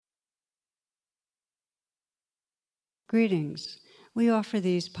Greetings. We offer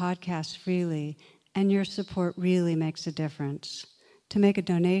these podcasts freely, and your support really makes a difference. To make a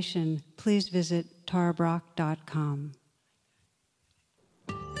donation, please visit tarabrach.com.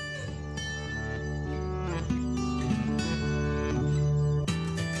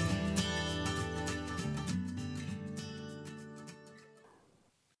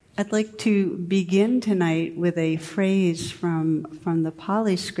 I'd like to begin tonight with a phrase from the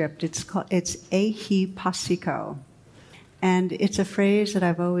Pali script. It's ehi passiko. And it's a phrase that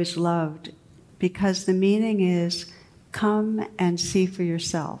I've always loved because the meaning is come and see for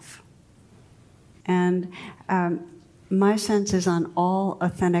yourself. And my sense is on all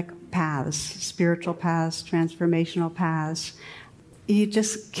authentic paths, spiritual paths, transformational paths, you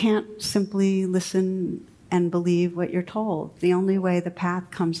just can't simply listen and believe what you're told. The only way the path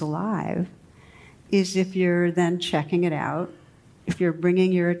comes alive is if you're then checking it out, if you're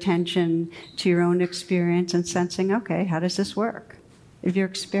bringing your attention to your own experience and sensing, okay, how does this work? If you're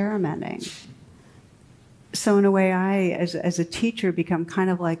experimenting. So in a way, I, as a teacher, become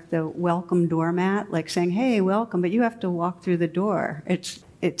kind of like the welcome doormat, like saying, hey, welcome, but you have to walk through the door.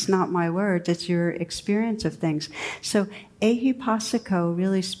 It's not my words, it's your experience of things. So ehi passiko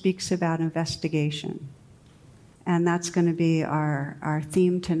really speaks about investigation. And that's going to be our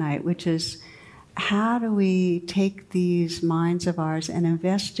theme tonight, which is how do we take these minds of ours and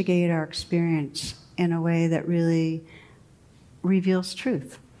investigate our experience in a way that really reveals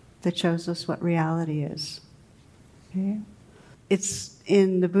truth, that shows us what reality is. Okay? It's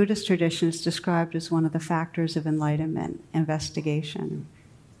in the Buddhist tradition, it's described as one of the factors of enlightenment, investigation,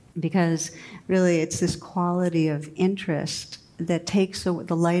 because really it's this quality of interest that takes the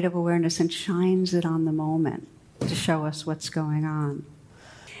light of awareness and shines it on the moment to show us what's going on.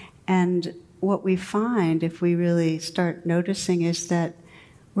 And what we find, if we really start noticing, is that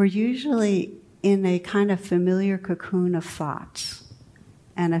we're usually in a kind of familiar cocoon of thoughts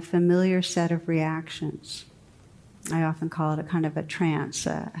and a familiar set of reactions. I often call it a kind of a trance,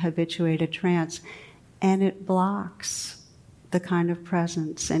 a habituated trance, and it blocks the kind of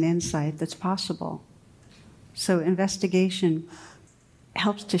presence and insight that's possible. So investigation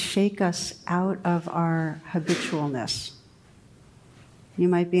helps to shake us out of our habitualness. You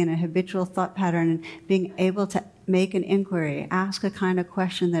might be in a habitual thought pattern, and being able to make an inquiry, ask a kind of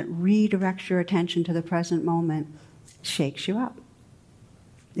question that redirects your attention to the present moment, shakes you up.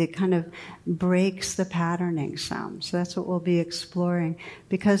 It kind of breaks the patterning some. So that's what we'll be exploring.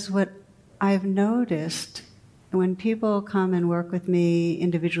 Because what I've noticed when people come and work with me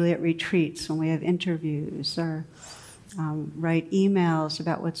individually at retreats, when we have interviews or write emails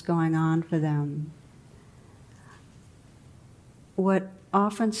about what's going on for them, what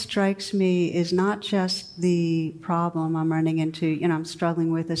often strikes me is not just the problem I'm running into, I'm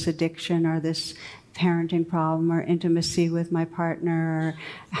struggling with this addiction or this parenting problem or intimacy with my partner or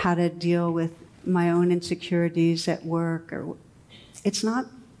how to deal with my own insecurities at work. It's not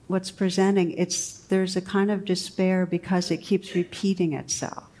what's presenting, there's a kind of despair because it keeps repeating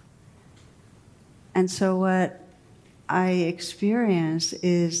itself. And so what I experience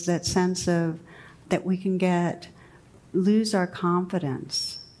is that sense of that we can lose our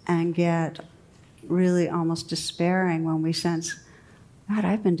confidence and get really almost despairing when we sense, God,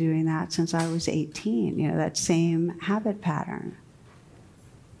 I've been doing that since I was 18, that same habit pattern.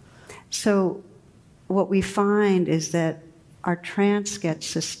 So what we find is that our trance gets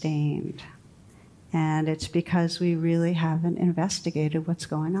sustained, and it's because we really haven't investigated what's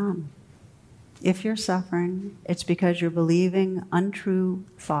going on. If you're suffering, it's because you're believing untrue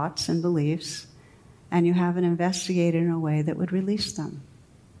thoughts and beliefs, and you haven't investigated in a way that would release them.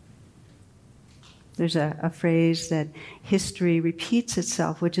 There's a phrase that history repeats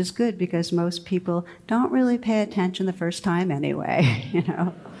itself, which is good because most people don't really pay attention the first time anyway,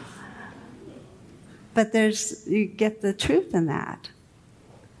 But you get the truth in that.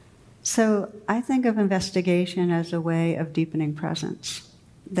 So I think of investigation as a way of deepening presence,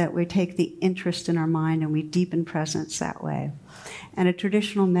 that we take the interest in our mind and we deepen presence that way. And a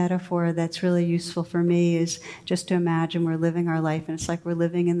traditional metaphor that's really useful for me is just to imagine we're living our life, and it's like we're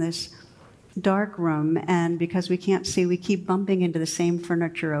living in this dark room, and because we can't see, we keep bumping into the same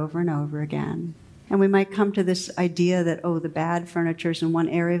furniture over and over again. And we might come to this idea that, the bad furniture is in one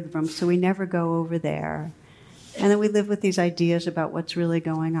area of the room, so we never go over there. And then we live with these ideas about what's really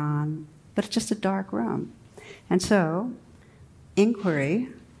going on, but it's just a dark room. And so, inquiry,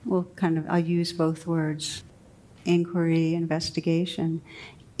 I'll use both words, inquiry, investigation,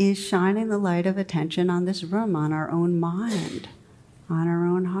 is shining the light of attention on this room, on our own mind, on our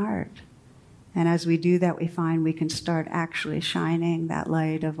own heart. And as we do that, we find we can start actually shining that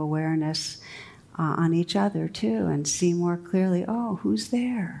light of awareness on each other too, and see more clearly, oh, who's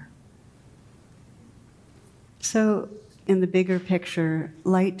there? So in the bigger picture,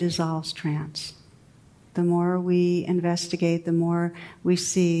 light dissolves trance. The more we investigate, the more we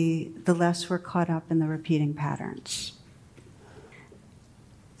see, the less we're caught up in the repeating patterns.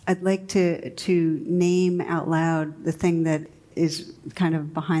 I'd like to name out loud the thing that is kind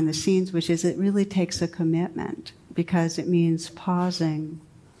of behind the scenes, which is it really takes a commitment, because it means pausing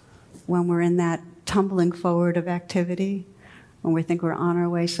when we're in that tumbling forward of activity, when we think we're on our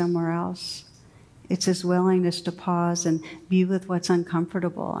way somewhere else. It's this willingness to pause and be with what's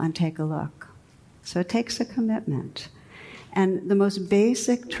uncomfortable and take a look. So it takes a commitment. And the most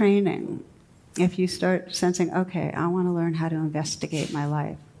basic training, if you start sensing, okay, I want to learn how to investigate my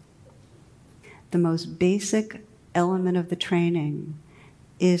life, the most basic element of the training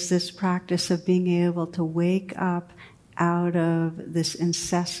is this practice of being able to wake up out of this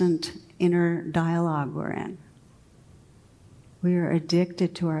incessant inner dialogue we're in. We are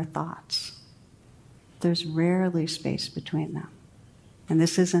addicted to our thoughts. There's rarely space between them. And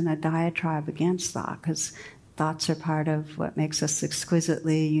this isn't a diatribe against thought, because thoughts are part of what makes us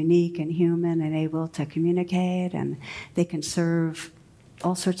exquisitely unique and human and able to communicate, and they can serve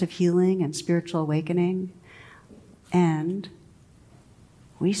all sorts of healing and spiritual awakening. And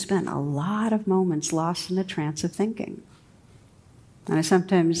we spend a lot of moments lost in a trance of thinking. And I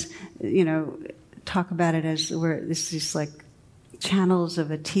sometimes, talk about it as this is like channels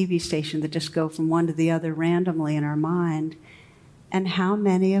of a TV station that just go from one to the other randomly in our mind. And how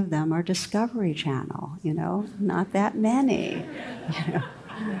many of them are Discovery Channel? Not that many.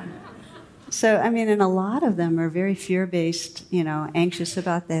 So, and a lot of them are very fear-based, anxious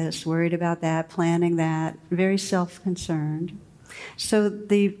about this, worried about that, planning that, very self-concerned. So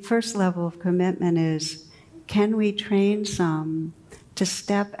the first level of commitment is, can we train some to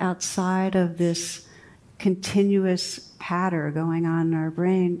step outside of this continuous patter going on in our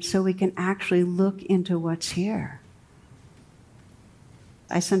brain so we can actually look into what's here?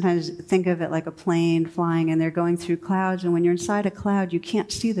 I sometimes think of it like a plane flying and they're going through clouds, and when you're inside a cloud, you can't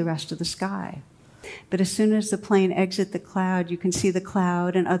see the rest of the sky. But as soon as the plane exits the cloud, you can see the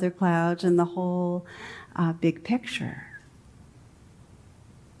cloud and other clouds and the whole big picture.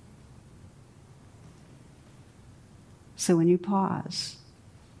 So when you pause,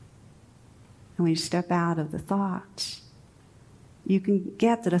 and when you step out of the thoughts, you can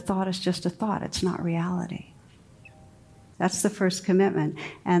get that a thought is just a thought, it's not reality. That's the first commitment.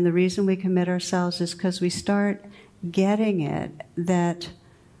 And the reason we commit ourselves is because we start getting it that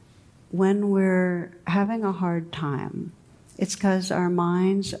when we're having a hard time, it's because our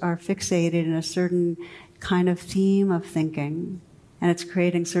minds are fixated in a certain kind of theme of thinking, and it's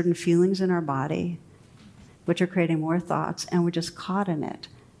creating certain feelings in our body, which are creating more thoughts, and we're just caught in it.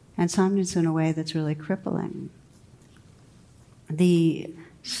 And sometimes in a way that's really crippling. The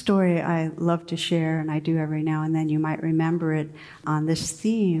story I love to share, and I do every now and then, you might remember it on this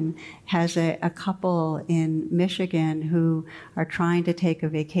theme, has a couple in Michigan who are trying to take a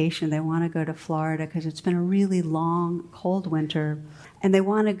vacation. They want to go to Florida because it's been a really long, cold winter, and they're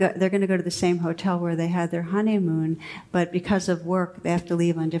going to go to the same hotel where they had their honeymoon, but because of work, they have to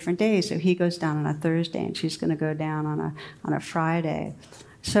leave on different days. So he goes down on a Thursday, and she's going to go down on a Friday.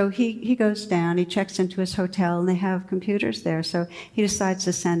 So he goes down, he checks into his hotel, and they have computers there. So he decides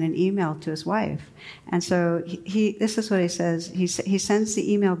to send an email to his wife. And so this is what he says. He sends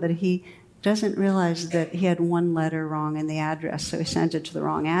the email, but he doesn't realize that he had one letter wrong in the address, so he sends it to the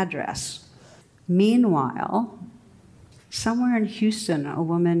wrong address. Meanwhile, somewhere in Houston, a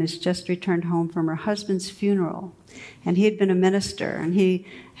woman has just returned home from her husband's funeral. And he had been a minister, and he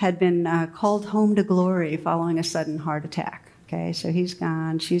had been called home to glory following a sudden heart attack. Okay, so he's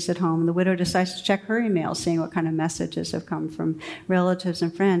gone, she's at home. The widow decides to check her email, seeing what kind of messages have come from relatives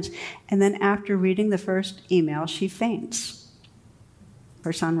and friends. And then after reading the first email, she faints.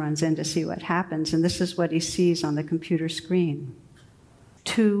 Her son runs in to see what happens, and this is what he sees on the computer screen.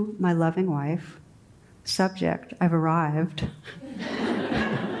 To my loving wife, subject, I've arrived.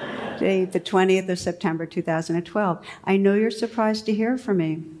 Date, the 20th of September, 2012. I know you're surprised to hear from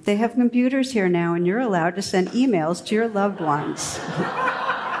me. They have computers here now, and you're allowed to send emails to your loved ones.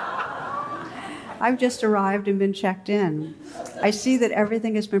 I've just arrived and been checked in. I see that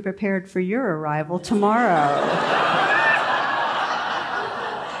everything has been prepared for your arrival tomorrow.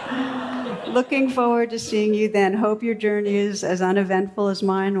 Looking forward to seeing you then. Hope your journey is as uneventful as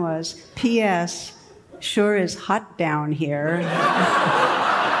mine was. P.S. Sure is hot down here.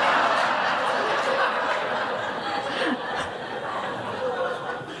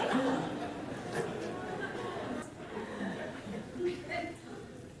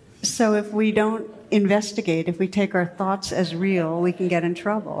 So if we don't investigate, if we take our thoughts as real, we can get in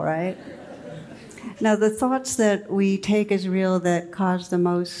trouble, right? Now, the thoughts that we take as real that cause the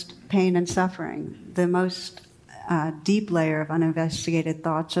most pain and suffering, the most deep layer of uninvestigated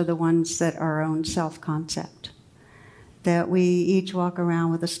thoughts are the ones that are our own self-concept. That we each walk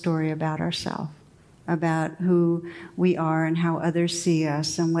around with a story about ourselves, about who we are and how others see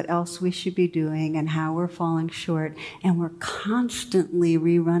us and what else we should be doing and how we're falling short. And we're constantly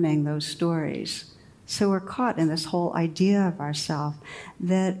rerunning those stories. So we're caught in this whole idea of ourselves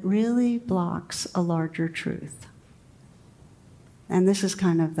that really blocks a larger truth. And this is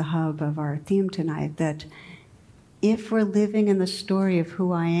kind of the hub of our theme tonight, that if we're living in the story of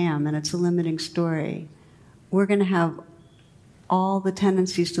who I am, and it's a limiting story, we're going to have all the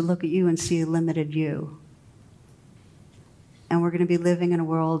tendencies to look at you and see a limited you. And we're going to be living in a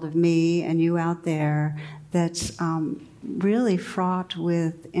world of me and you out there that's really fraught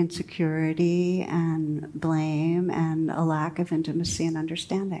with insecurity and blame and a lack of intimacy and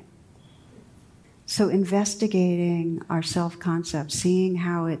understanding. So investigating our self-concept, seeing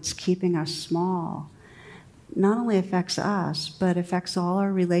how it's keeping us small, not only affects us, but affects all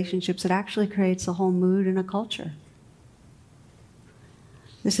our relationships. It actually creates a whole mood in a culture.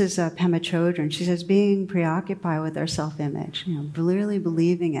 This is Pema Chodron. She says, being preoccupied with our self-image, really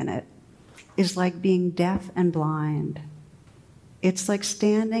believing in it, is like being deaf and blind. It's like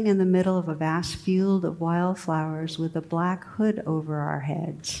standing in the middle of a vast field of wildflowers with a black hood over our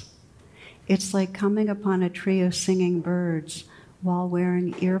heads. It's like coming upon a tree of singing birds while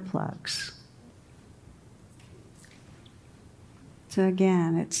wearing earplugs. So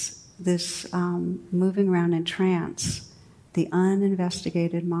again, it's this moving around in trance, the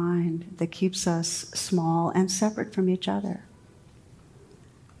uninvestigated mind that keeps us small and separate from each other.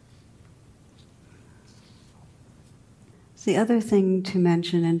 The other thing to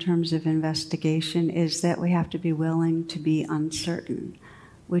mention in terms of investigation is that we have to be willing to be uncertain,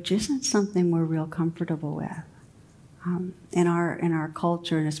 which isn't something we're real comfortable with. In our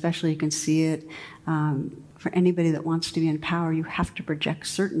culture, and especially you can see it for anybody that wants to be in power, you have to project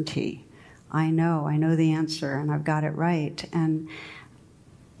certainty. I know the answer, and I've got it right. And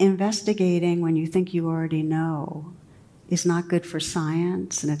investigating when you think you already know is not good for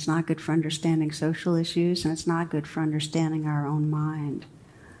science, and it's not good for understanding social issues, and it's not good for understanding our own mind.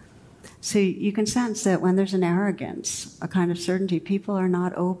 So you can sense that when there's an arrogance, a kind of certainty, people are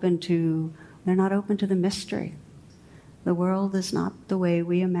not open to, they're not open to the mystery. The world is not the way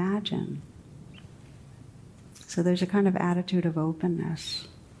we imagine. So there's a kind of attitude of openness.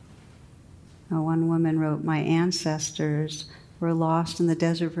 One woman wrote, my ancestors were lost in the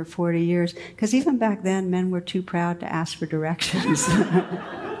desert for 40 years, because even back then, men were too proud to ask for directions.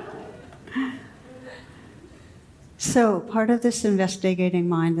 So part of this investigating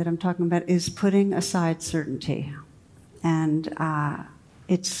mind that I'm talking about is putting aside certainty. And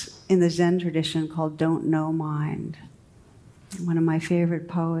it's in the Zen tradition called don't know mind. One of my favorite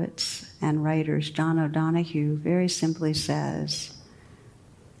poets and writers, John O'Donohue, very simply says,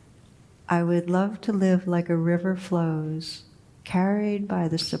 I would love to live like a river flows, carried by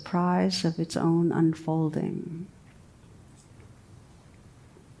the surprise of its own unfolding.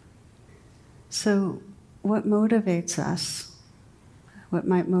 So, what motivates us? What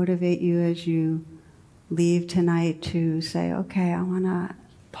might motivate you as you leave tonight to say, okay, I want to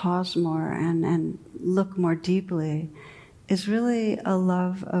pause more and look more deeply, is really a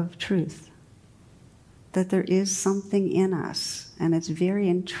love of truth. That there is something in us, and it's very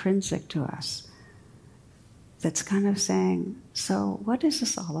intrinsic to us, that's kind of saying, so what is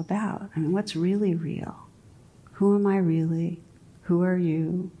this all about? I mean, what's really real? Who am I really? Who are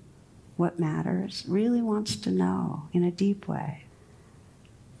you? What matters? Really wants to know in a deep way.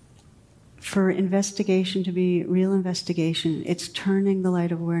 For investigation to be real investigation, it's turning the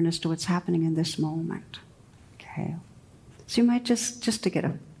light of awareness to what's happening in this moment. Okay? So you might just to get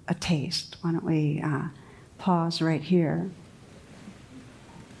a taste, why don't we pause right here.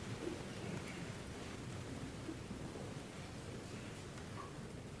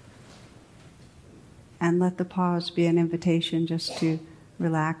 And let the pause be an invitation just to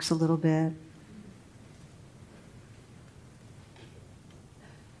relax a little bit.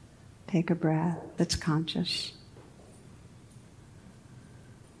 Take a breath that's conscious.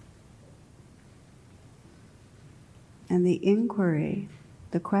 And the inquiry,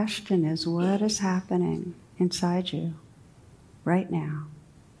 the question is, what is happening inside you right now?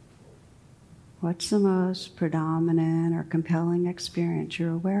 What's the most predominant or compelling experience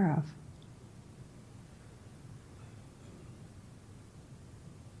you're aware of?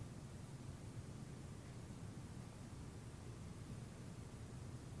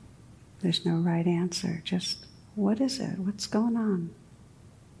 There's no right answer. Just, what is it? What's going on?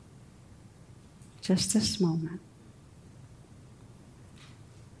 Just this moment.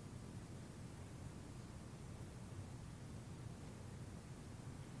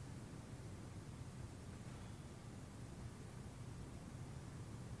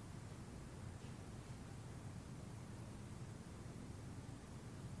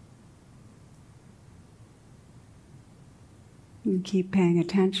 And keep paying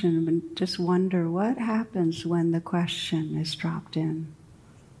attention and just wonder what happens when the question is dropped in.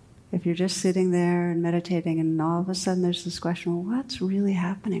 If you're just sitting there and meditating and all of a sudden there's this question, well, what's really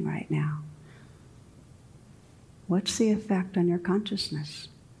happening right now? What's the effect on your consciousness?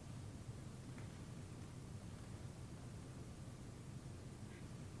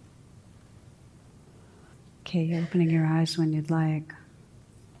 Okay, you're opening your eyes when you'd like.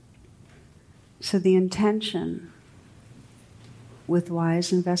 So the intention with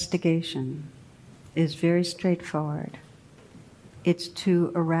wise investigation is very straightforward. It's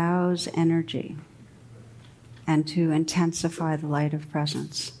to arouse energy and to intensify the light of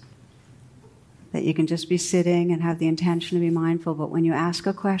presence. That you can just be sitting and have the intention to be mindful, but when you ask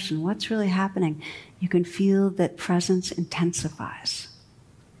a question, what's really happening? You can feel that presence intensifies.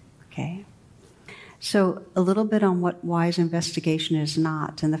 Okay? So a little bit on what wise investigation is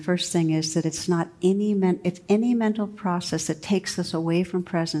not. And the first thing is that it's not any mental process that takes us away from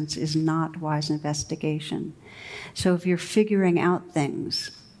presence is not wise investigation. So if you're figuring out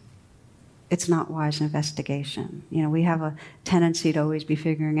things, it's not wise investigation. You know, we have a tendency to always be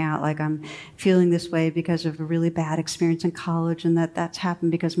figuring out, like, I'm feeling this way because of a really bad experience in college, and that's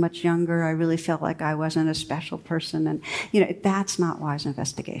happened because much younger I really felt like I wasn't a special person. And, you know, that's not wise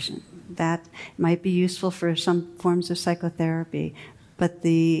investigation. That might be useful for some forms of psychotherapy, but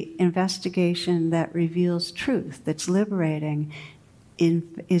the investigation that reveals truth, that's liberating,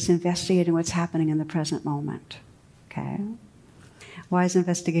 is investigating what's happening in the present moment. Okay? Wise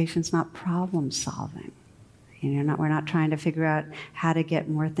investigation is not problem solving. You know, we're not trying to figure out how to get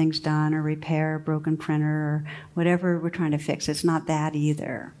more things done or repair a broken printer or whatever we're trying to fix. It's not that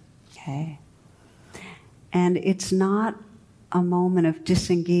either. Okay? And it's not a moment of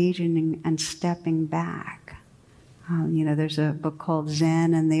disengaging and stepping back. You know, there's a book called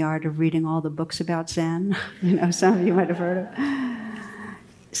Zen and the Art of Reading All the Books about Zen. You know, some of you might have heard of.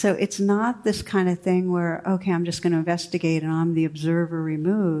 So it's not this kind of thing where, okay, I'm just going to investigate and I'm the observer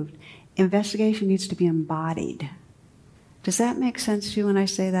removed. Investigation needs to be embodied. Does that make sense to you when I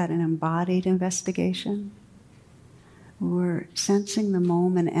say that, an embodied investigation? We're sensing the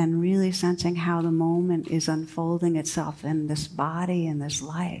moment and really sensing how the moment is unfolding itself in this body and this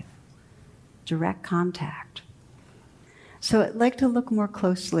life. Direct contact. So I'd like to look more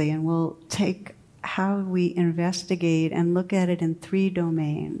closely, and we'll take how we investigate and look at it in 3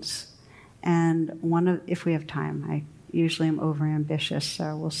 domains. And if we have time, I usually am overambitious,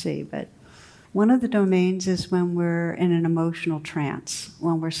 so we'll see. But one of the domains is when we're in an emotional trance,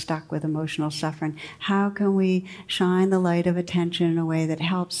 when we're stuck with emotional suffering. How can we shine the light of attention in a way that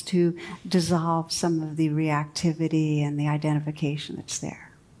helps to dissolve some of the reactivity and the identification that's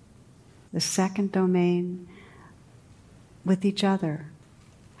there? The second domain, with each other.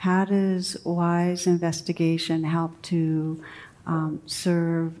 How does wise investigation help to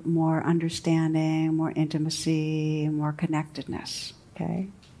serve more understanding, more intimacy, more connectedness? Okay?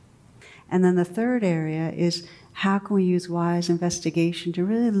 And then the third area is, how can we use wise investigation to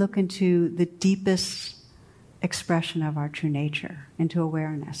really look into the deepest expression of our true nature, into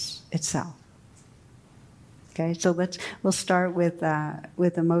awareness itself? Okay, so we'll start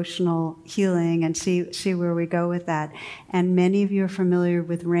with emotional healing and see where we go with that. And many of you are familiar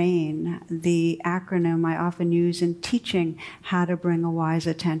with RAIN, the acronym I often use in teaching how to bring a wise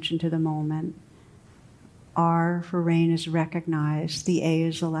attention to the moment. R for RAIN is recognize, the A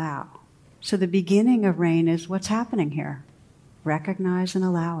is allow. So the beginning of RAIN is what's happening here. Recognize and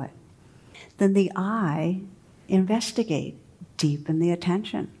allow it. Then the I, investigate, deepen the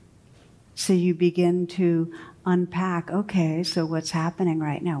attention. So you begin to unpack, okay, so what's happening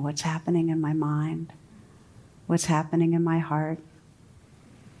right now? What's happening in my mind? What's happening in my heart?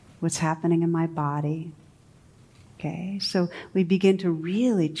 What's happening in my body? Okay, so we begin to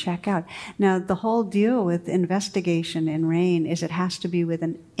really check out. Now, the whole deal with investigation in RAIN is it has to be with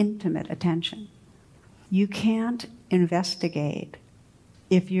an intimate attention. You can't investigate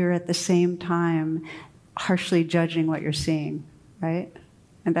if you're at the same time harshly judging what you're seeing, right?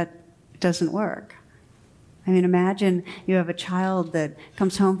 And that doesn't work. I mean, imagine you have a child that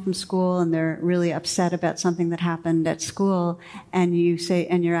comes home from school and they're really upset about something that happened at school, and you say,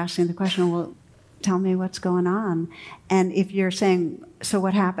 and you're asking the question, well, Tell me what's going on. And if you're saying, so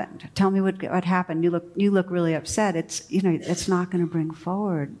what happened? Tell me what happened. You look really upset. It's not going to bring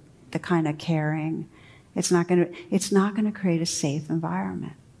forward the kind of caring. It's not going to create a safe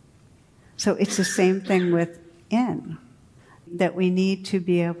environment. So it's the same thing within, that we need to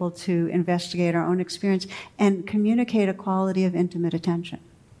be able to investigate our own experience and communicate a quality of intimate attention.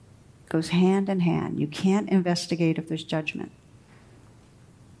 It goes hand in hand. You can't investigate if there's judgment.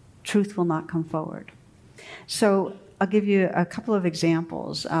 Truth will not come forward. So I'll give you a couple of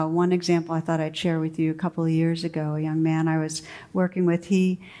examples. One example I thought I'd share with you a couple of years ago. A young man I was working with,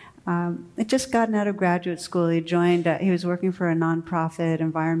 he had just gotten out of graduate school. He was working for a nonprofit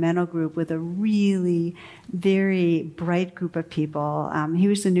environmental group with a really very bright group of people. He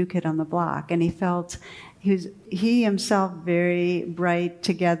was the new kid on the block, and he himself, very bright,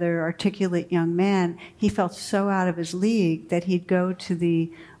 together, articulate young man. He felt so out of his league that he'd go to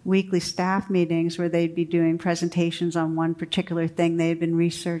the weekly staff meetings where they'd be doing presentations on one particular thing they'd been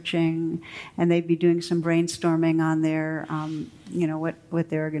researching, and they'd be doing some brainstorming on their, what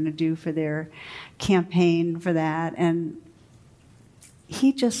they were going to do for their campaign for that. And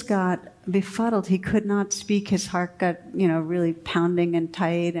he just got befuddled. He could not speak. His heart got, really pounding and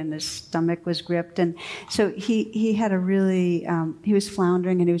tight, and his stomach was gripped. And so he had he was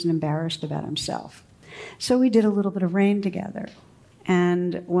floundering, and he was embarrassed about himself. So we did a little bit of rain together.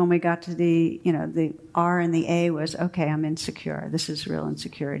 And when we got to the R and the A was, okay, I'm insecure. This is real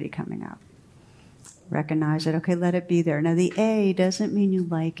insecurity coming up. Recognize it. Okay, let it be there. Now, the A doesn't mean you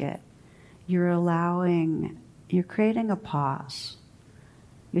like it. You're creating a pause.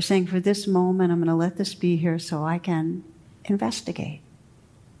 You're saying, for this moment, I'm going to let this be here so I can investigate.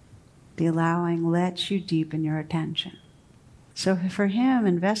 The allowing lets you deepen your attention. So for him,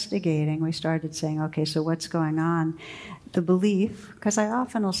 investigating, we started saying, okay, so what's going on? The belief, because I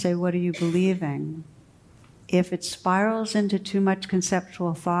often will say, what are you believing? If it spirals into too much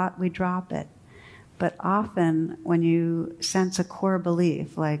conceptual thought, we drop it. But often when you sense a core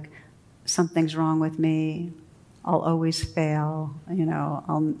belief, like something's wrong with me, I'll always fail,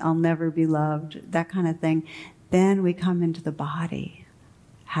 I'll never be loved, that kind of thing, then we come into the body.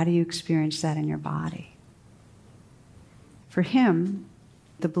 How do you experience that in your body? For him,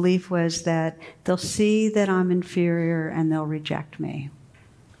 the belief was that they'll see that I'm inferior and they'll reject me.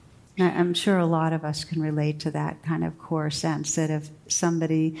 Now, I'm sure a lot of us can relate to that kind of core sense that if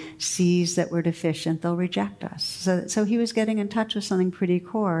somebody sees that we're deficient, they'll reject us. So he was getting in touch with something pretty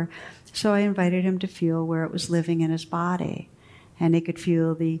core. So I invited him to feel where it was living in his body. And he could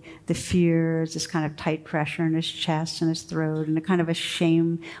feel the fear, this kind of tight pressure in his chest and his throat, and a kind of a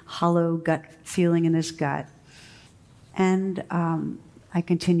shame, hollow gut feeling in his gut. And I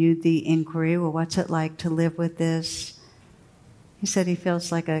continued the inquiry, well, what's it like to live with this? He said he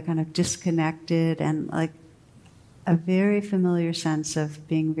feels like a kind of disconnected and like a very familiar sense of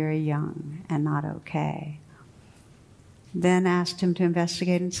being very young and not okay. Then asked him to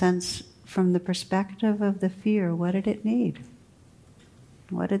investigate and sense from the perspective of the fear, what did it need?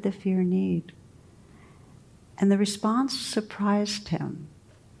 What did the fear need? And the response surprised him.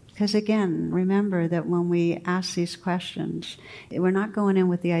 Because again, remember that when we ask these questions, we're not going in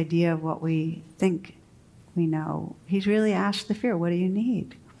with the idea of what we think we know. He's really asked the fear, what do you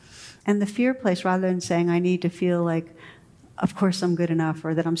need? And the fear place, rather than saying, I need to feel like, of course I'm good enough,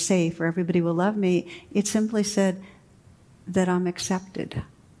 or that I'm safe, or everybody will love me, it simply said that I'm accepted.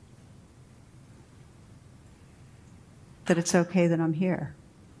 That it's okay that I'm here.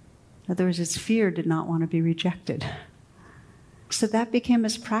 In other words, his fear did not want to be rejected. So that became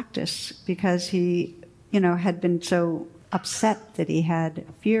his practice, because he, had been so upset that he had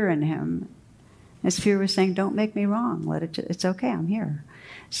fear in him. His fear was saying, don't make me wrong. It's okay, I'm here.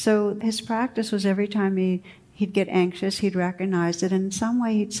 So his practice was every time he'd get anxious, he'd recognize it, and in some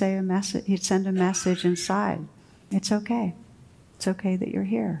way he'd send a message inside. It's okay. It's okay that you're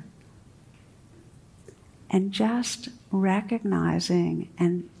here. And just recognizing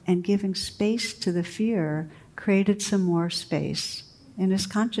and giving space to the fear created some more space in his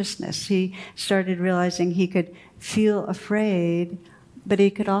consciousness. He started realizing he could feel afraid, but he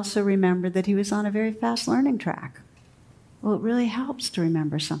could also remember that he was on a very fast learning track. Well, it really helps to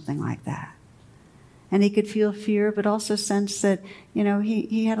remember something like that. And he could feel fear, but also sense that,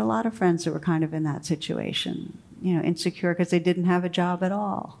 he had a lot of friends that were kind of in that situation, insecure because they didn't have a job at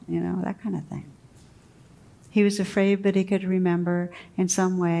all, that kind of thing. He was afraid, but he could remember in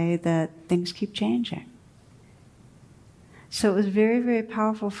some way that things keep changing. So it was very, very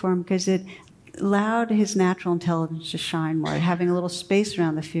powerful for him, because it allowed his natural intelligence to shine more. Having a little space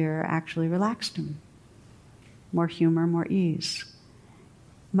around the fear actually relaxed him. More humor, more ease.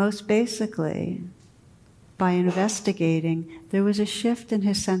 most basically, by investigating, there was a shift in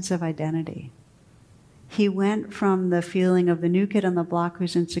his sense of identity. He went from the feeling of the new kid on the block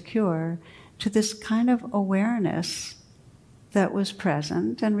who's insecure to this kind of awareness that was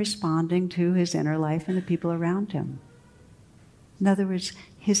present and responding to his inner life and the people around him. In other words,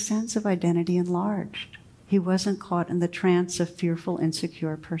 his sense of identity enlarged. He wasn't caught in the trance of fearful,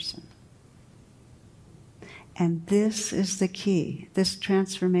 insecure person. And this is the key. This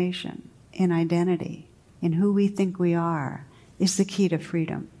transformation in identity, in who we think we are, is the key to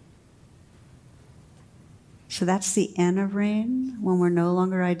freedom. So that's the N of rain, when we're no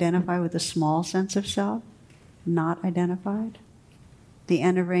longer identified with a small sense of self, not identified. The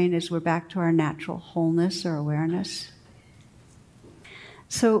N of rain is we're back to our natural wholeness or awareness.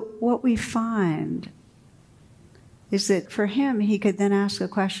 So what we find is that for him, he could then ask a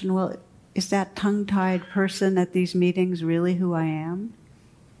question, well, is that tongue-tied person at these meetings really who I am?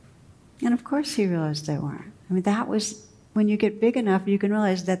 And of course he realized they weren't. I mean, that was, when you get big enough, you can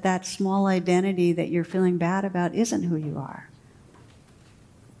realize that that small identity that you're feeling bad about isn't who you are.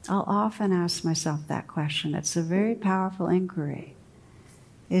 I'll often ask myself that question. It's a very powerful inquiry.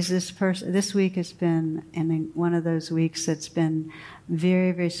 Is this person, this week has been one of those weeks that's been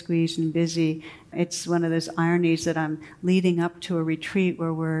very, very squeezed and busy. It's one of those ironies that I'm leading up to a retreat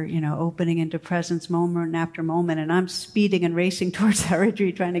where we're, opening into presence moment after moment, and I'm speeding and racing towards that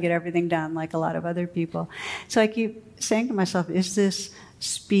retreat, trying to get everything done like a lot of other people. So I keep saying to myself, is this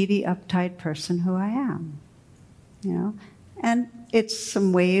speedy, uptight person who I am? And it's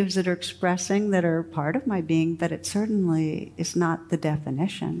some waves that are expressing that are part of my being, but it certainly is not the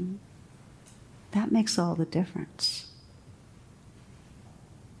definition. That makes all the difference.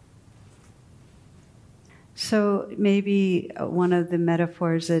 So maybe one of the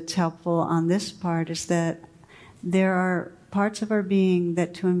metaphors that's helpful on this part is that there are parts of our being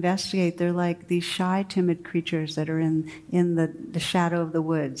that to investigate, they're like these shy, timid creatures that are in the shadow of the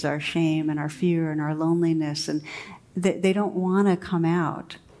woods, our shame and our fear and our loneliness, and they don't want to come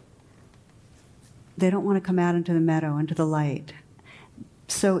out. They don't want to come out into the meadow, into the light.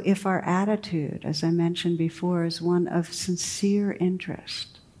 So if our attitude, as I mentioned before, is one of sincere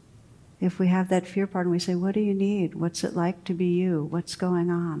interest, if we have that fear part and we say, what do you need? What's it like to be you? What's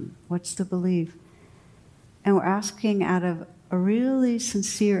going on? What's the belief? And we're asking out of a really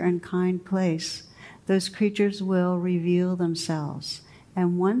sincere and kind place, those creatures will reveal themselves.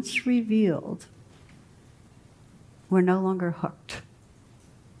 And once revealed, we're no longer hooked.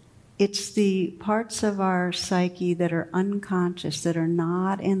 It's the parts of our psyche that are unconscious, that are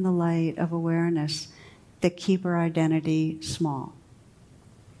not in the light of awareness, that keep our identity small.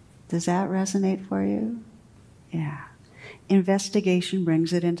 Does that resonate for you? Yeah. Investigation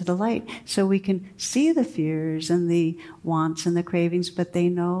brings it into the light. So we can see the fears and the wants and the cravings, but they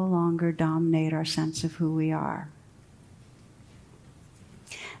no longer dominate our sense of who we are.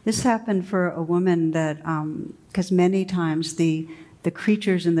 This happened for a woman that, because many times the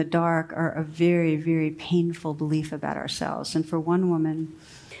creatures in the dark are a very, very painful belief about ourselves. And for one woman,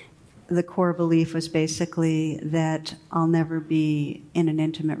 the core belief was basically that I'll never be in an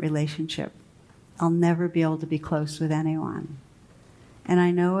intimate relationship. I'll never be able to be close with anyone. And I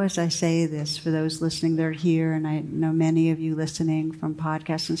know as I say this, for those listening that are here, and I know many of you listening from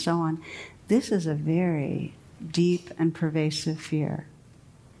podcasts and so on, this is a very deep and pervasive fear.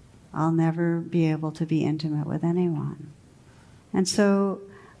 I'll never be able to be intimate with anyone. And so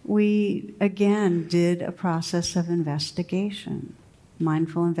we, again, did a process of investigation,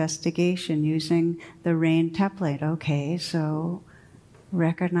 mindful investigation, using the RAIN template. Okay, so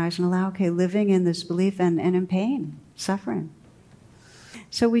recognize and allow, okay, living in this belief and in pain, suffering.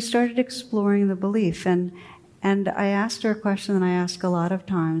 So we started exploring the belief, and I asked her a question that I ask a lot of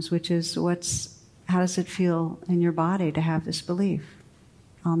times, which is, how does it feel in your body to have this belief?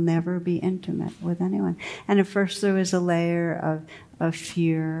 I'll never be intimate with anyone. And at first there was a layer of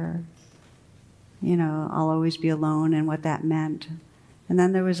fear, I'll always be alone and what that meant. And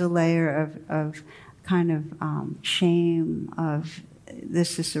then there was a layer of kind of shame of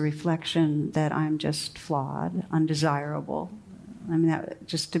this is a reflection that I'm just flawed, undesirable. I mean, that,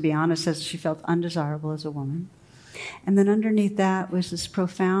 just to be honest, as she felt undesirable as a woman. And then underneath that was this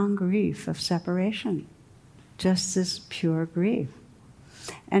profound grief of separation, just this pure grief.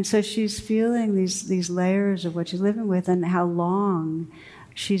 And so she's feeling these layers of what she's living with and how long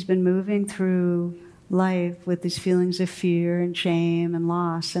she's been moving through life with these feelings of fear and shame and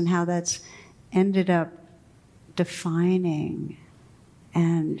loss, and how that's ended up defining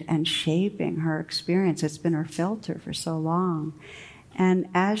and shaping her experience. It's been her filter for so long. And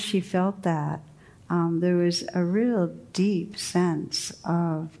as she felt that, there was a real deep sense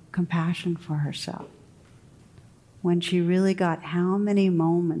of compassion for herself. When she really got how many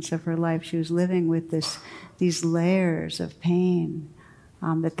moments of her life she was living with these layers of pain,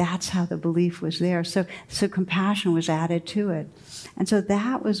 that's how the belief was there. So compassion was added to it. And so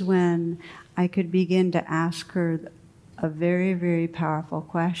that was when I could begin to ask her a very, very powerful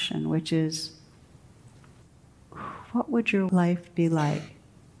question, which is, what would your life be like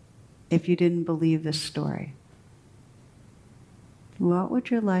if you didn't believe this story? What would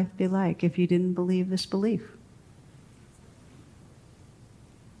your life be like if you didn't believe this belief?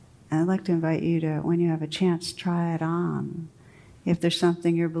 And I'd like to invite you to, when you have a chance, try it on. If there's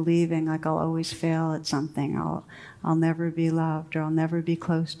something you're believing, like I'll always fail at something, I'll never be loved, or I'll never be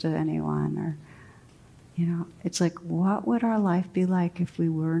close to anyone, or, it's like, what would our life be like if we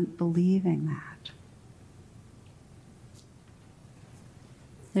weren't believing that?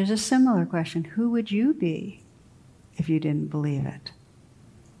 There's a similar question. Who would you be if you didn't believe it?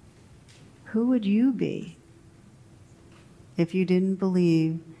 Who would you be if you didn't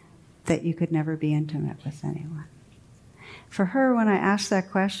believe that you could never be intimate with anyone? For her, when I asked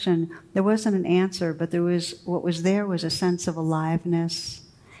that question, there wasn't an answer, but what was there was a sense of aliveness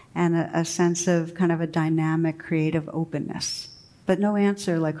and a sense of kind of a dynamic, creative openness. But no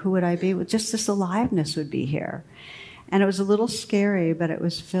answer, like who would I be? Just this aliveness would be here. And it was a little scary, but it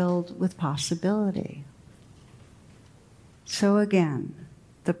was filled with possibility. So again,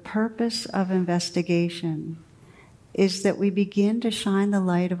 the purpose of investigation is that we begin to shine the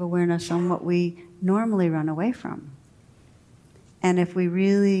light of awareness on what we normally run away from. And if we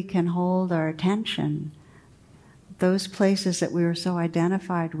really can hold our attention, those places that we were so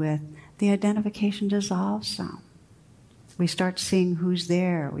identified with, the identification dissolves some. We start seeing who's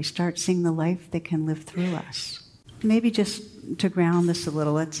there. We start seeing the life that can live through us. Maybe just to ground this a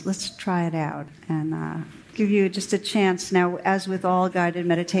little, let's try it out and give you just a chance. Now, as with all guided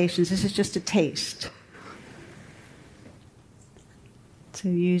meditations, this is just a taste. So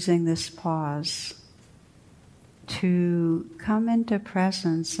using this pause to come into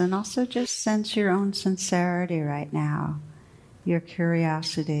presence and also just sense your own sincerity right now, your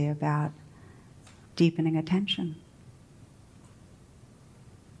curiosity about deepening attention.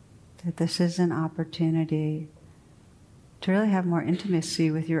 That this is an opportunity to really have more intimacy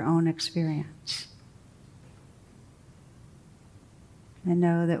with your own experience. And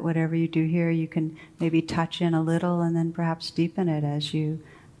know that whatever you do here, you can maybe touch in a little and then perhaps deepen it as you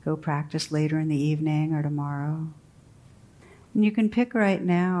go practice later in the evening or tomorrow. And you can pick right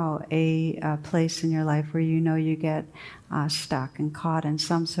now a place in your life where you know you get stuck and caught in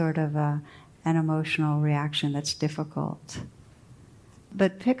some sort of an emotional reaction that's difficult.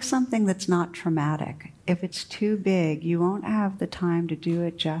 But pick something that's not traumatic. If it's too big, you won't have the time to do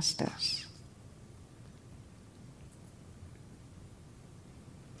it justice.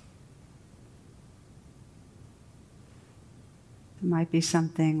 It might be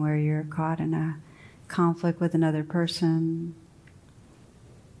something where you're caught in a conflict with another person,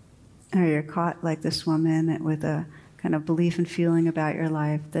 or you're caught like this woman with a kind of belief and feeling about your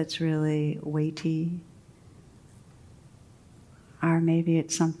life that's really weighty. Or maybe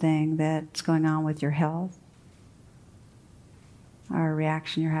it's something that's going on with your health, or a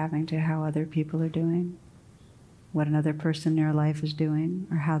reaction you're having to how other people are doing, what another person in your life is doing,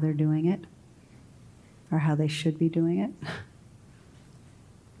 or how they're doing it, or how they should be doing it.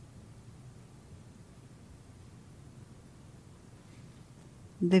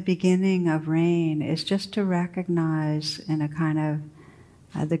 The beginning of rain is just to recognize in a kind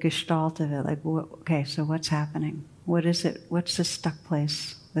of the gestalt of it, like, okay, so what's happening? What is it? What's the stuck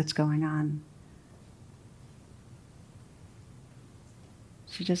place that's going on?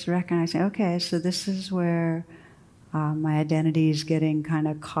 So just recognizing, okay, so this is where my identity is getting kind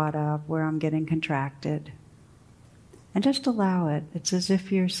of caught up, where I'm getting contracted. And just allow it. It's as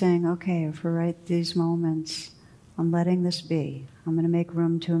if you're saying, okay, for right these moments, I'm letting this be. I'm going to make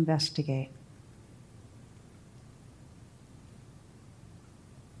room to investigate.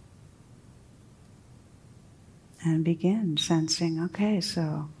 And begin sensing, okay,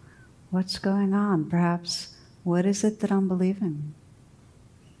 so what's going on? Perhaps, what is it that I'm believing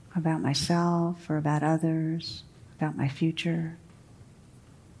about myself or about others, about my future?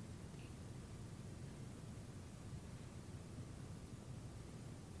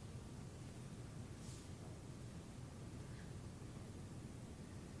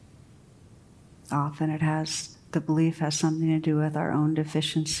 Often the belief has something to do with our own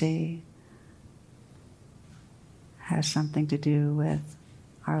deficiency, has something to do with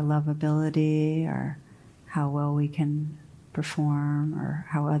our lovability or how well we can perform or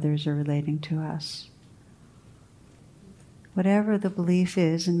how others are relating to us. Whatever the belief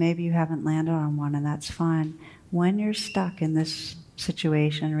is, and maybe you haven't landed on one, and that's fine. When you're stuck in this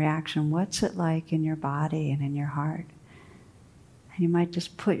situation, reaction, what's it like in your body and in your heart? And you might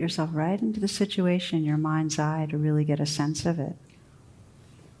just put yourself right into the situation in your mind's eye to really get a sense of it.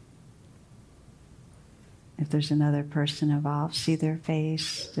 If there's another person involved, see their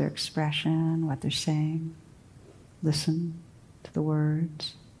face, their expression, what they're saying. Listen to the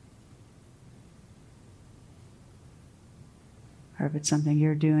words. Or if it's something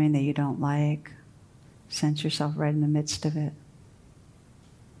you're doing that you don't like, sense yourself right in the midst of it.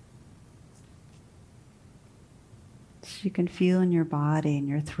 So you can feel in your body, in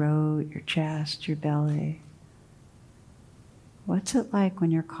your throat, your chest, your belly. What's it like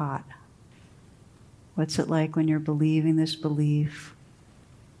when you're caught? What's it like when you're believing this belief?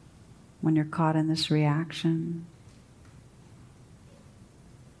 When you're caught in this reaction?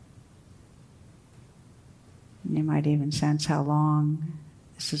 And you might even sense how long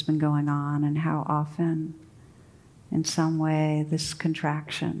this has been going on and how often, in some way, this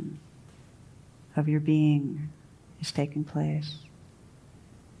contraction of your being is taking place.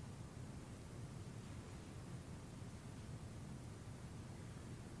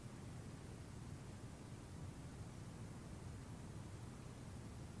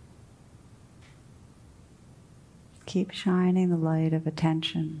 Keep shining the light of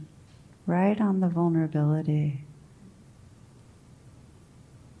attention right on the vulnerability,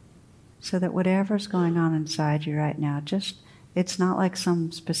 so that whatever's going on inside you right now, it's not like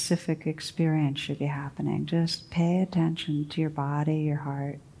some specific experience should be happening. Just pay attention to your body, your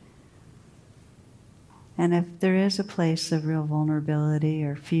heart. And if there is a place of real vulnerability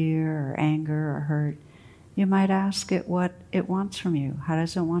or fear or anger or hurt, you might ask it what it wants from you. How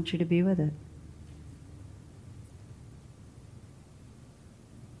does it want you to be with it?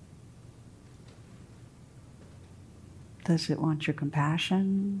 Does it want your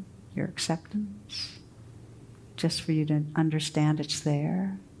compassion, your acceptance, just for you to understand it's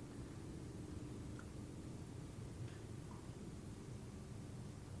there?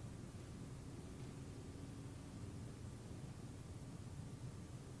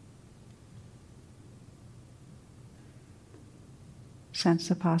 Sense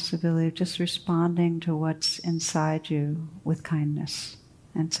the possibility of just responding to what's inside you with kindness,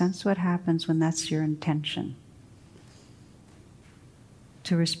 and sense what happens when that's your intention.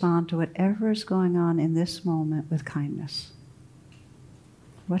 To respond to whatever is going on in this moment with kindness.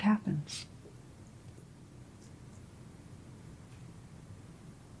 What happens?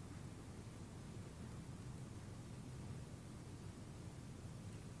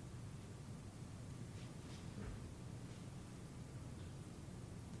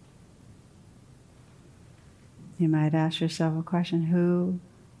 You might ask yourself a question: who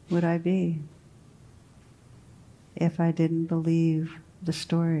would I be if I didn't believe the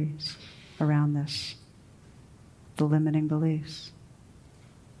stories around this, the limiting beliefs?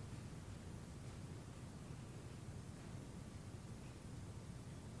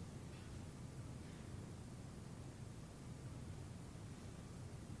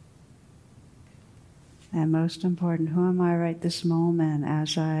 And most important, who am I right this moment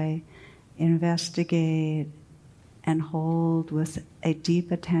as I investigate and hold with a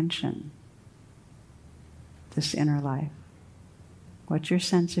deep attention this inner life? What's your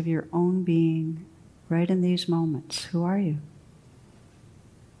sense of your own being right in these moments? Who are you?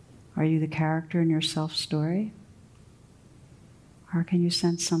 Are you the character in your self-story? Or can you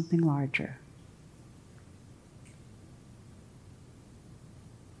sense something larger?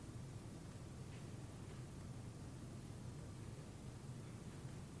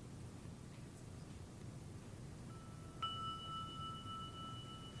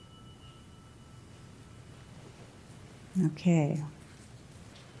 Okay.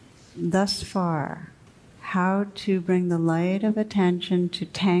 Thus far, how to bring the light of attention to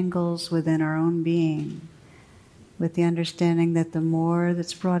tangles within our own being, with the understanding that the more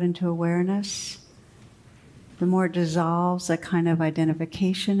that's brought into awareness, the more it dissolves that kind of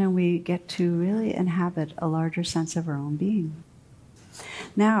identification, and we get to really inhabit a larger sense of our own being.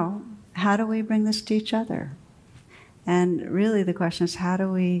 Now, how do we bring this to each other? And really the question is, how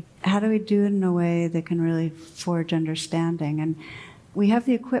do we do it in a way that can really forge understanding? And we have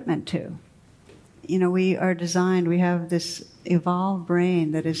the equipment to. We are designed, we have this evolved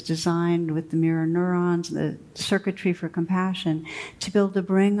brain that is designed with the mirror neurons, the circuitry for compassion, to be able to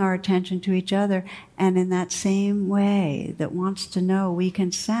bring our attention to each other. And in that same way that wants to know, we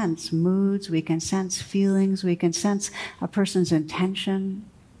can sense moods, we can sense feelings, we can sense a person's intention.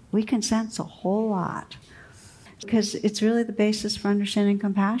 We can sense a whole lot. Because it's really the basis for understanding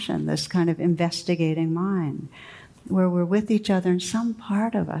compassion, this kind of investigating mind, where we're with each other and some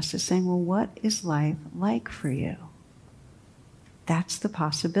part of us is saying, well, what is life like for you? That's the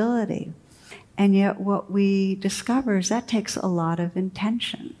possibility. And yet what we discover is that takes a lot of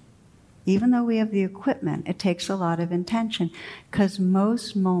intention. Even though we have the equipment, it takes a lot of intention. Because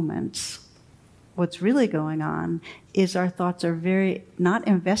most moments, what's really going on is our thoughts are very, not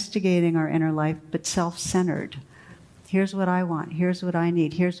investigating our inner life, but self-centered. Here's what I want. Here's what I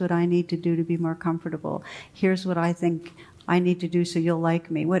need. Here's what I need to do to be more comfortable. Here's what I think I need to do so you'll like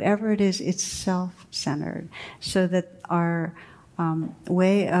me. Whatever it is, it's self-centered. So that our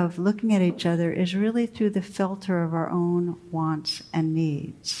way of looking at each other is really through the filter of our own wants and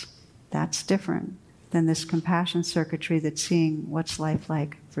needs. That's different than this compassion circuitry that's seeing what's life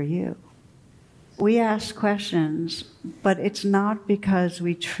like for you. We ask questions, but it's not because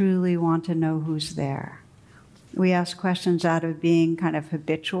we truly want to know who's there. We ask questions out of being kind of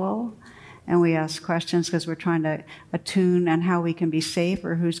habitual, and we ask questions because we're trying to attune on how we can be safe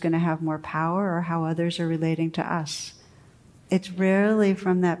or who's going to have more power or how others are relating to us. It's rarely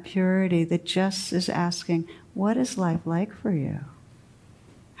from that purity that just is asking, what is life like for you?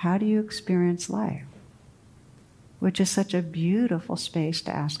 How do you experience life? Which is such a beautiful space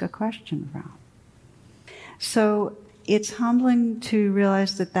to ask a question from. So it's humbling to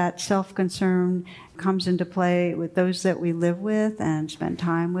realize that that self-concern comes into play with those that we live with and spend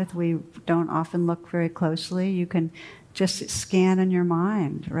time with. We don't often look very closely. You can just scan in your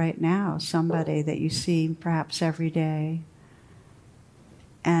mind right now somebody that you see perhaps every day.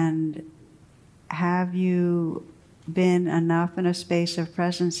 And have you been enough in a space of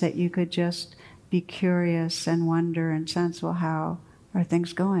presence that you could just be curious and wonder and sense, well, how are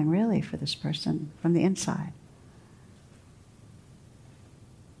things going really for this person from the inside?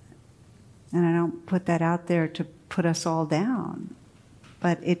 And I don't put that out there to put us all down,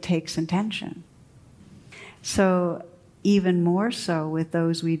 but it takes intention. So even more so with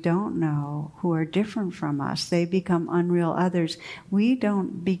those we don't know who are different from us, they become unreal others. We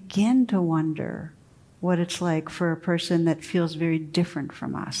don't begin to wonder what it's like for a person that feels very different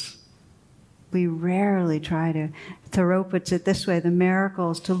from us. We rarely try to, Thoreau puts it this way, the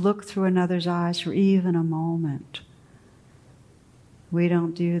miracle is to look through another's eyes for even a moment. We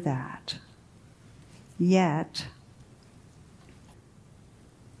don't do that. Yet,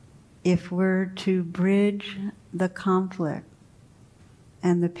 if we're to bridge the conflict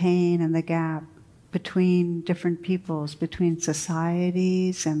and the pain and the gap between different peoples, between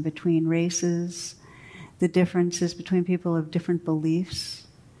societies and between races, the differences between people of different beliefs,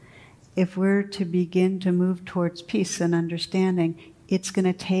 if we're to begin to move towards peace and understanding, it's going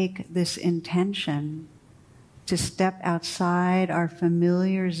to take this intention to step outside our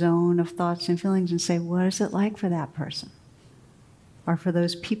familiar zone of thoughts and feelings and say, what is it like for that person? Or for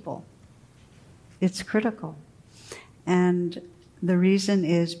those people? It's critical. And the reason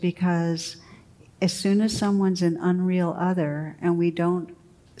is because as soon as someone's an unreal other and we don't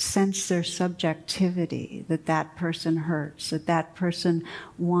sense their subjectivity, that that person hurts, that that person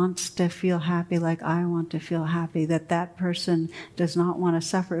wants to feel happy like I want to feel happy, that that person does not want to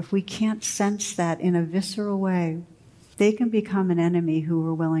suffer, if we can't sense that in a visceral way, they can become an enemy who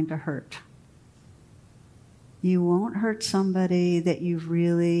we're willing to hurt. You won't hurt somebody that you've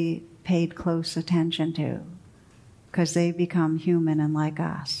really paid close attention to because they become human and like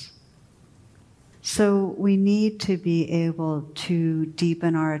us. So we need to be able to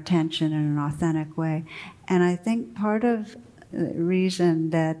deepen our attention in an authentic way. And I think part of the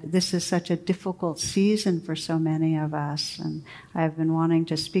reason that this is such a difficult season for so many of us, and I've been wanting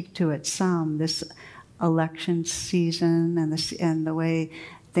to speak to it some, this election season and the way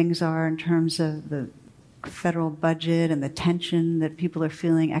things are in terms of the federal budget and the tension that people are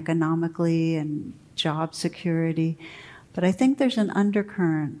feeling economically and job security. But I think there's an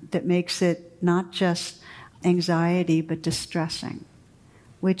undercurrent that makes it not just anxiety, but distressing,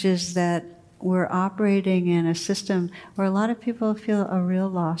 which is that we're operating in a system where a lot of people feel a real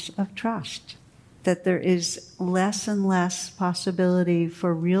loss of trust, that there is less and less possibility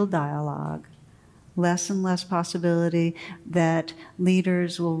for real dialogue, less and less possibility that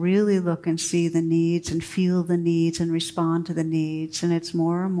leaders will really look and see the needs and feel the needs and respond to the needs. And it's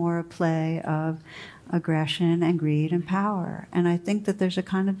more and more a play of aggression and greed and power. And I think that there's a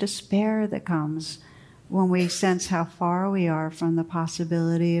kind of despair that comes when we sense how far we are from the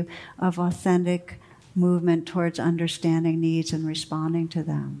possibility of authentic movement towards understanding needs and responding to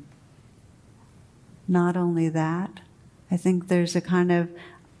them. Not only that, I think there's a kind of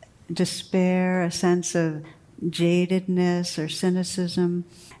despair, a sense of jadedness or cynicism,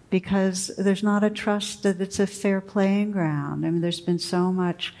 because there's not a trust that it's a fair playing ground. I mean, there's been so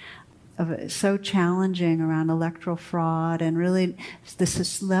much of it, so challenging around electoral fraud, and really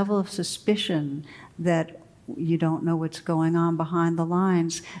this level of suspicion that you don't know what's going on behind the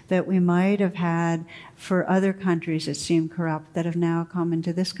lines that we might have had for other countries that seem corrupt that have now come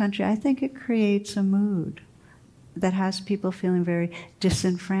into this country. I think it creates a mood that has people feeling very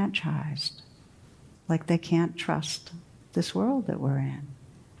disenfranchised, like they can't trust this world that we're in.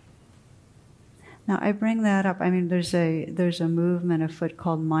 Now, I bring that up. I mean, there's a movement afoot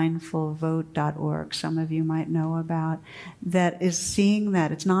called mindfulvote.org, some of you might know about, that is seeing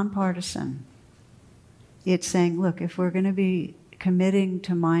that. It's nonpartisan. It's saying, look, if we're going to be committing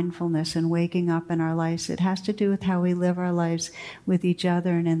to mindfulness and waking up in our lives, it has to do with how we live our lives with each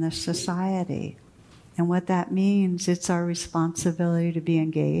other and in the society. And what that means, it's our responsibility to be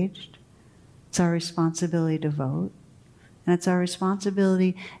engaged. It's our responsibility to vote. And it's our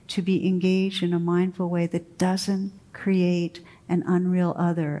responsibility to be engaged in a mindful way that doesn't create an unreal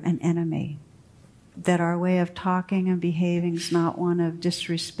other, an enemy. That our way of talking and behaving is not one of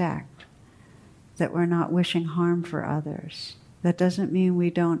disrespect. That we're not wishing harm for others. That doesn't mean we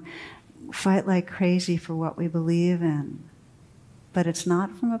don't fight like crazy for what we believe in. But it's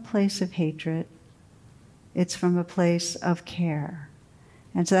not from a place of hatred. It's from a place of care.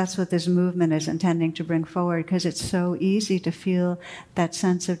 And so that's what this movement is intending to bring forward, because it's so easy to feel that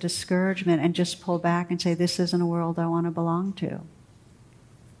sense of discouragement and just pull back and say, this isn't a world I want to belong to.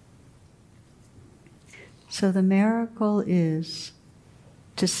 So the miracle is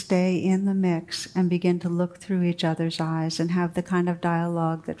to stay in the mix and begin to look through each other's eyes and have the kind of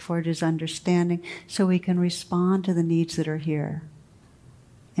dialogue that forges understanding so we can respond to the needs that are here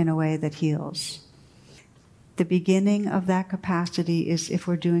in a way that heals. The beginning of that capacity is if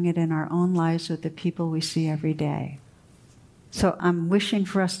we're doing it in our own lives with the people we see every day. So I'm wishing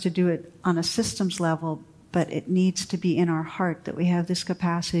for us to do it on a systems level, but it needs to be in our heart that we have this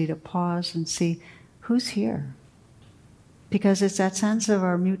capacity to pause and see who's here. Because it's that sense of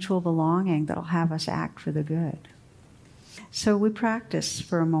our mutual belonging that'll have us act for the good. So we practice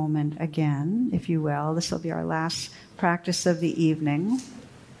for a moment again, if you will. This will be our last practice of the evening.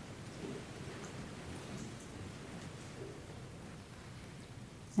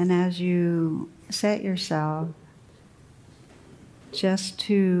 And as you set yourself, just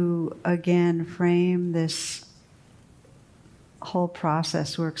to again frame this whole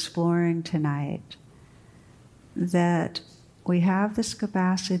process we're exploring tonight, that we have this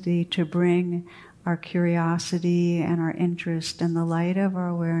capacity to bring our curiosity and our interest and the light of our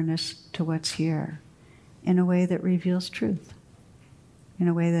awareness to what's here in a way that reveals truth, in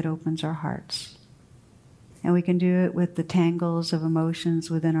a way that opens our hearts. And we can do it with the tangles of emotions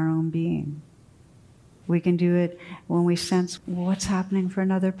within our own being. We can do it when we sense what's happening for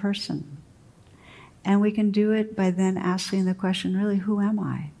another person. And we can do it by then asking the question, really, who am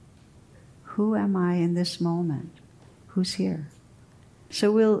I? Who am I in this moment? Who's here?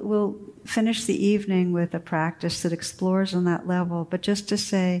 So we'll finish the evening with a practice that explores on that level, but just to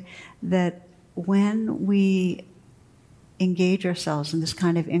say that when we engage ourselves in this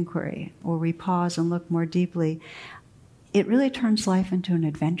kind of inquiry, or we pause and look more deeply, it really turns life into an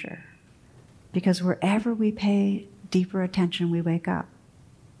adventure. Because wherever we pay deeper attention, we wake up.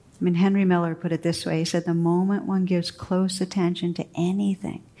 I mean, Henry Miller put it this way. He said, the moment one gives close attention to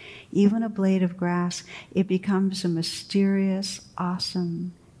anything, even a blade of grass, it becomes a mysterious,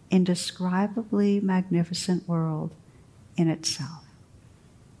 awesome, indescribably magnificent world in itself.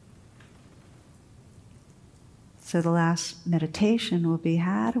 So the last meditation will be,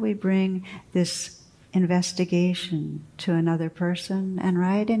 how do we bring this investigation to another person and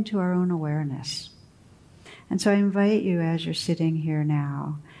right into our own awareness? And so I invite you, as you're sitting here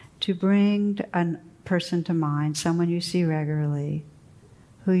now, to bring a person to mind, someone you see regularly,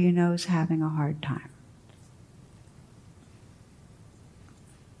 who you know is having a hard time.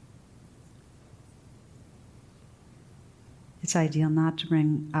 It's ideal not to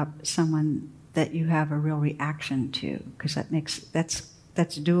bring up someone that you have a real reaction to, because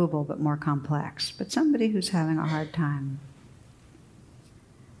that's doable but more complex. But somebody who's having a hard time.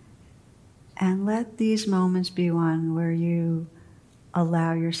 And let these moments be one where you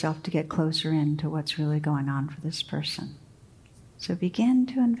allow yourself to get closer into what's really going on for this person. So begin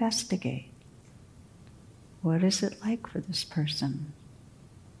to investigate. What is it like for this person?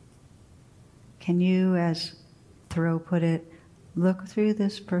 Can you, as Thoreau put it, look through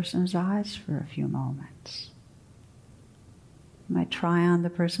this person's eyes for a few moments? You might try on the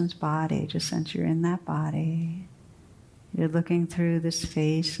person's body, just since you're in that body. You're looking through this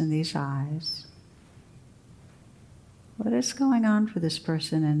face and these eyes. What is going on for this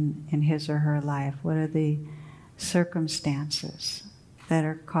person in his or her life? What are the circumstances that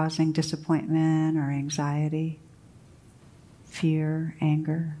are causing disappointment or anxiety, fear,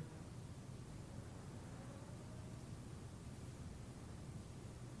 anger?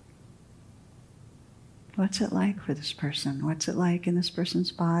 What's it like for this person? What's it like in this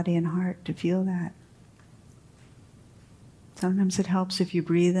person's body and heart to feel that? Sometimes it helps if you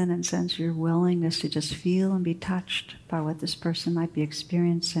breathe in and sense your willingness to just feel and be touched by what this person might be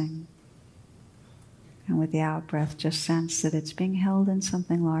experiencing. And with the out-breath, just sense that it's being held in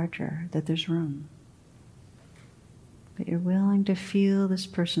something larger, that there's room. That you're willing to feel this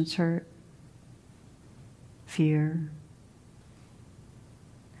person's hurt, fear.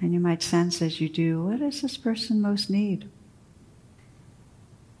 And you might sense as you do, what does this person most need?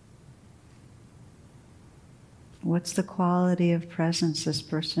 What's the quality of presence this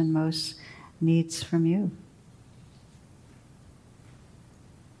person most needs from you?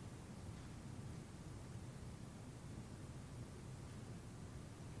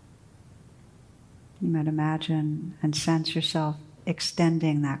 You might imagine and sense yourself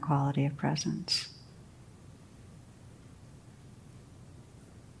extending that quality of presence.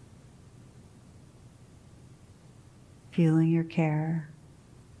 Feeling your care.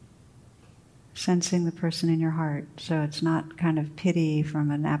 Sensing the person in your heart, so it's not kind of pity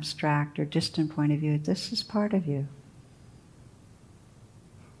from an abstract or distant point of view. This is part of you.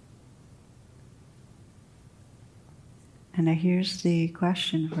 And now here's the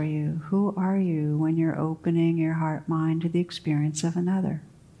question for you. Who are you when you're opening your heart-mind to the experience of another?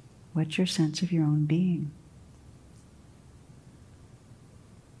 What's your sense of your own being?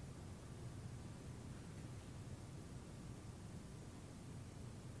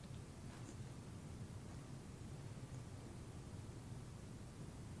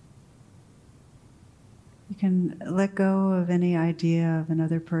 You can let go of any idea of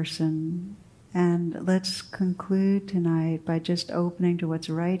another person, and let's conclude tonight by just opening to what's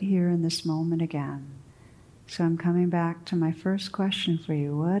right here in this moment again. So I'm coming back to my first question for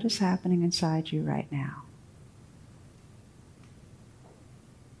you. What is happening inside you right now?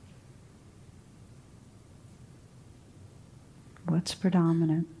 What's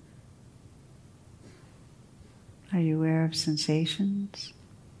predominant? Are you aware of sensations?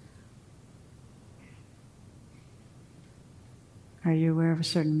 Are you aware of a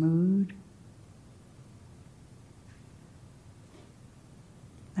certain mood?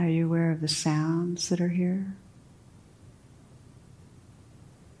 Are you aware of the sounds that are here?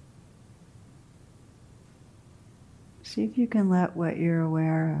 See if you can let what you're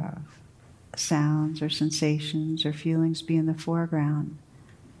aware of, sounds or sensations or feelings, be in the foreground.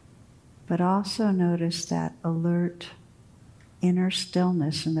 But also notice that alert inner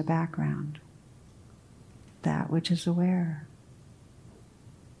stillness in the background, that which is aware.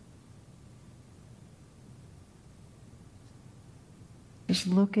 Just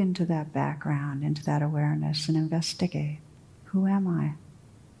look into that background, into that awareness, and investigate. Who am I?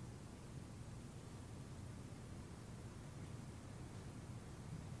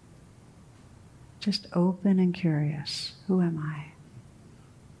 Just open and curious. Who am I?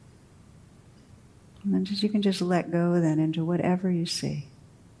 And then you can just let go then into whatever you see.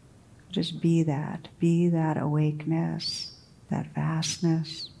 Just be that awakeness, that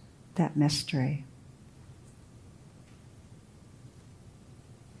vastness, that mystery.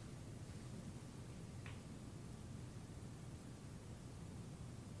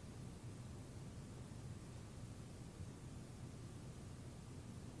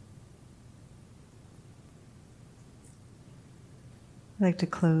 I'd like to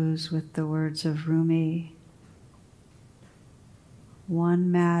close with the words of Rumi.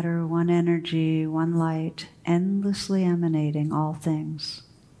 One matter, one energy, one light, endlessly emanating all things.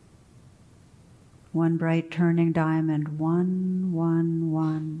 One bright turning diamond,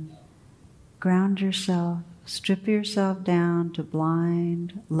 one. Ground yourself, strip yourself down to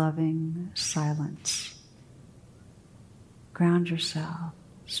blind, loving silence. Ground yourself,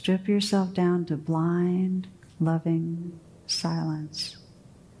 strip yourself down to blind, loving silence.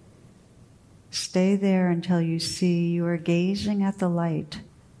 Stay there until you see you are gazing at the light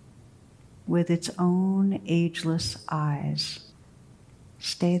with its own ageless eyes.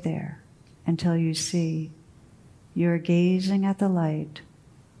 Stay there until you see you are gazing at the light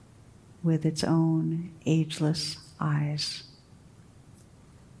with its own ageless eyes.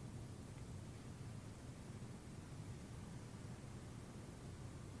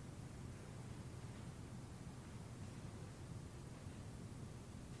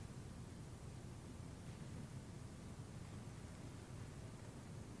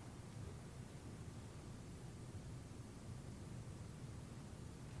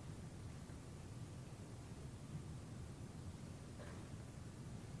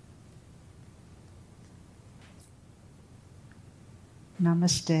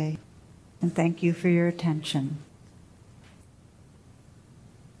 Namaste. And thank you for your attention.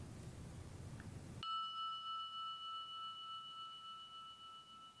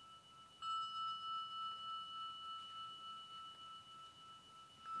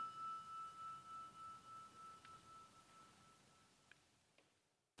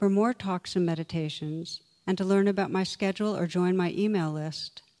 For more talks and meditations, and to learn about my schedule or join my email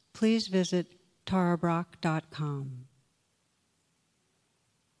list, please visit tarabrach.com.